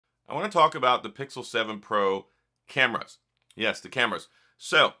I want to talk about the Pixel 7 Pro cameras. Yes, the cameras.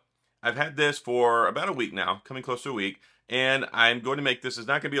 So, I've had this for about a week now, coming close to a week, and I'm going to make this, it's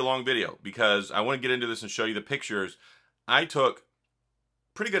not going to be a long video because I want to get into this and show you the pictures. I took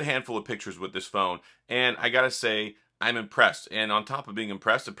pretty good handful of pictures with this phone, and I gotta say, I'm impressed. And on top of being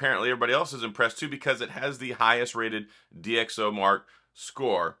impressed, apparently everybody else is impressed too because it has the highest rated DXOMARK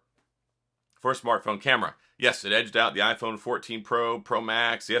score for a smartphone camera. Yes, it edged out the iPhone 14 Pro, Pro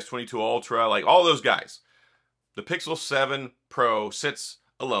Max, the S22 Ultra, like all those guys. The Pixel 7 Pro sits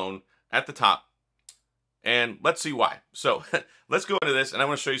alone at the top, and let's see why. So let's go into this, and I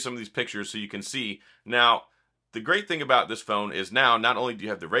want to show you some of these pictures so you can see. Now, the great thing about this phone is now not only do you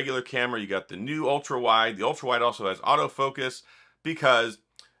have the regular camera, you got the new ultra wide. The ultra wide also has autofocus because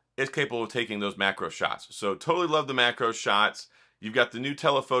it's capable of taking those macro shots. So totally love the macro shots. You've got the new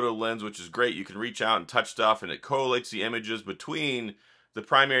telephoto lens, which is great. You can reach out and touch stuff, and it correlates the images between the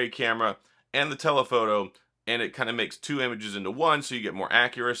primary camera and the telephoto, and it kind of makes two images into one, so you get more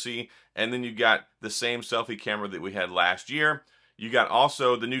accuracy. And then you got the same selfie camera that we had last year. You got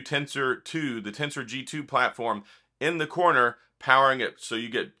also the new Tensor 2, the Tensor G2 platform in the corner, powering it so you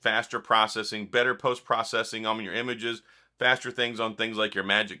get faster processing, better post-processing on your images, faster things on things like your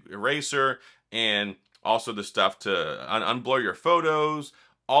Magic Eraser, and also the stuff to unblur your photos,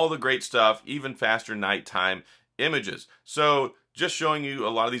 all the great stuff, even faster nighttime images. So just showing you a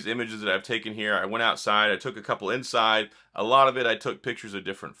lot of these images that I've taken here. I went outside, I took a couple inside. A lot of it I took pictures of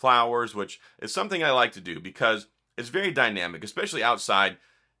different flowers, which is something I like to do because it's very dynamic, especially outside.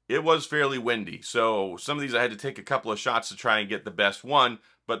 It was fairly windy, so some of these I had to take a couple of shots to try and get the best one.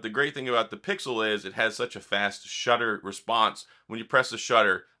 But the great thing about the Pixel is it has such a fast shutter response. When you press the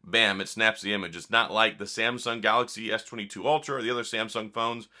shutter, bam, it snaps the image. It's not like the Samsung Galaxy S22 Ultra or the other Samsung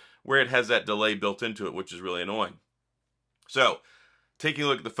phones where it has that delay built into it, which is really annoying. So, taking a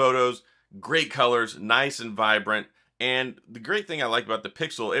look at the photos, great colors, nice and vibrant. And the great thing I like about the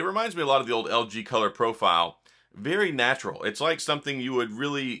Pixel, it reminds me a lot of the old LG color profile. Very natural. It's like something you would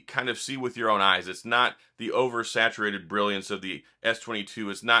really kind of see with your own eyes. It's not the oversaturated brilliance of the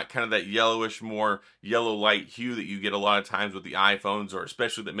S22. It's not kind of that yellowish, more yellow light hue that you get a lot of times with the iPhones, or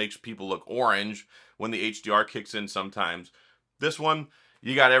especially that makes people look orange when the HDR kicks in sometimes. This one,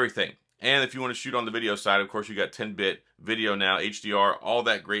 you got everything. And if you want to shoot on the video side, of course, you got 10-bit video now, HDR, all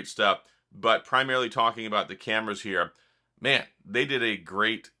that great stuff. But primarily talking about the cameras here, man, they did a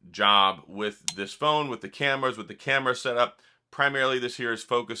great job with this phone, with the cameras, with the camera setup. Primarily this here is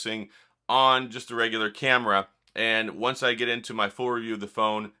focusing on just the regular camera. And once I get into my full review of the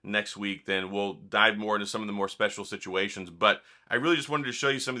phone next week, then we'll dive more into some of the more special situations. But I really just wanted to show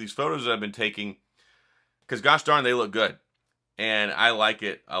you some of these photos that I've been taking because gosh darn, they look good. And I like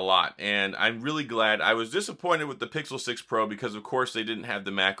it a lot. And I'm really glad. I was disappointed with the Pixel 6 Pro because of course they didn't have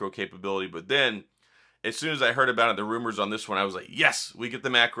the macro capability. But then as soon as I heard about it, the rumors on this one, I was like, yes, we get the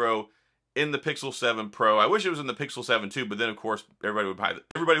macro in the Pixel 7 Pro. I wish it was in the Pixel 7 too, but then of course everybody would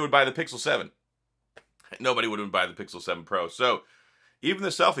buy the Pixel 7. Nobody would buy the Pixel 7 Pro. So even the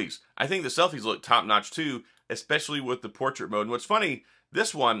selfies, I think the selfies look top notch too, especially with the portrait mode. And what's funny,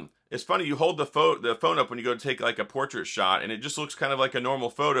 this one, it's funny, you hold the phone up when you go to take like a portrait shot and it just looks kind of like a normal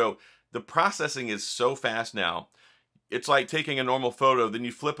photo. The processing is so fast now. It's like taking a normal photo, then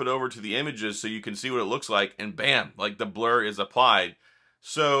you flip it over to the images so you can see what it looks like, and bam, like the blur is applied.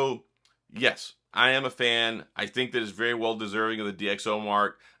 So, yes, I am a fan. I think that it's very well deserving of the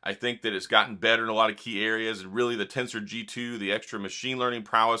DXOMARK. I think that it's gotten better in a lot of key areas, and really the Tensor G2, the extra machine learning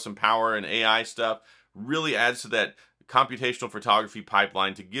prowess and power and AI stuff, really adds to that computational photography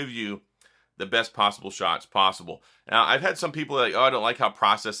pipeline to give you the best possible shots possible. Now, I've had some people like, oh, I don't like how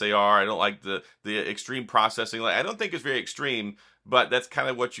processed they are. I don't like the extreme processing. Like, I don't think it's very extreme, but that's kind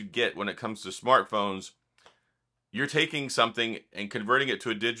of what you get when it comes to smartphones. You're taking something and converting it to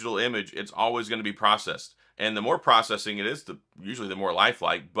a digital image. It's always going to be processed. And the more processing it is, usually the more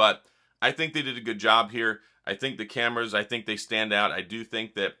lifelike. But I think they did a good job here. I think the cameras, I think they stand out. I do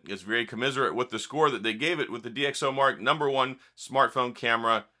think that it's very commiserate with the score that they gave it with the DxOMark #1 smartphone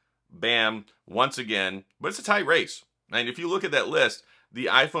camera. Bam, once again. But it's a tight race. And if you look at that list, the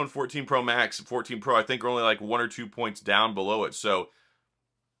iPhone 14 Pro Max, 14 Pro, I think are only like 1 or 2 points down below it. So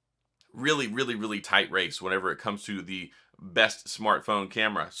really, really, really tight race whenever it comes to the best smartphone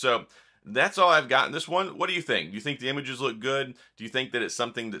camera. So that's all I've got in this one. What do you think? Do you think the images look good? Do you think that it's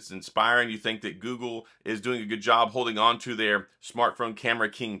something that's inspiring? Do you think that Google is doing a good job holding on to their smartphone camera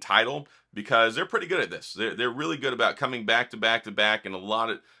king title? Because they're pretty good at this. They're really good about coming back to back to back, and a lot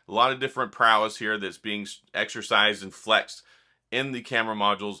of different prowess here that's being exercised and flexed in the camera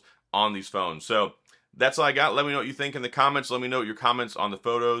modules on these phones. So that's all I got. Let me know what you think in the comments. Let me know your comments on the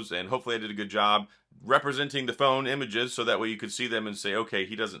photos, and hopefully I did a good job representing the phone images so that way you could see them and say, okay,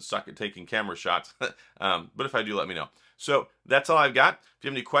 he doesn't suck at taking camera shots. But if I do, let me know. So that's all I've got. If you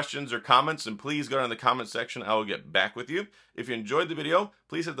have any questions or comments, then please go down in the comment section. I will get back with you. If you enjoyed the video,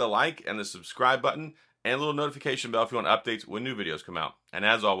 please hit the like and the subscribe button and a little notification bell if you want updates when new videos come out. And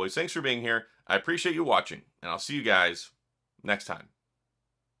as always, thanks for being here. I appreciate you watching, and I'll see you guys next time.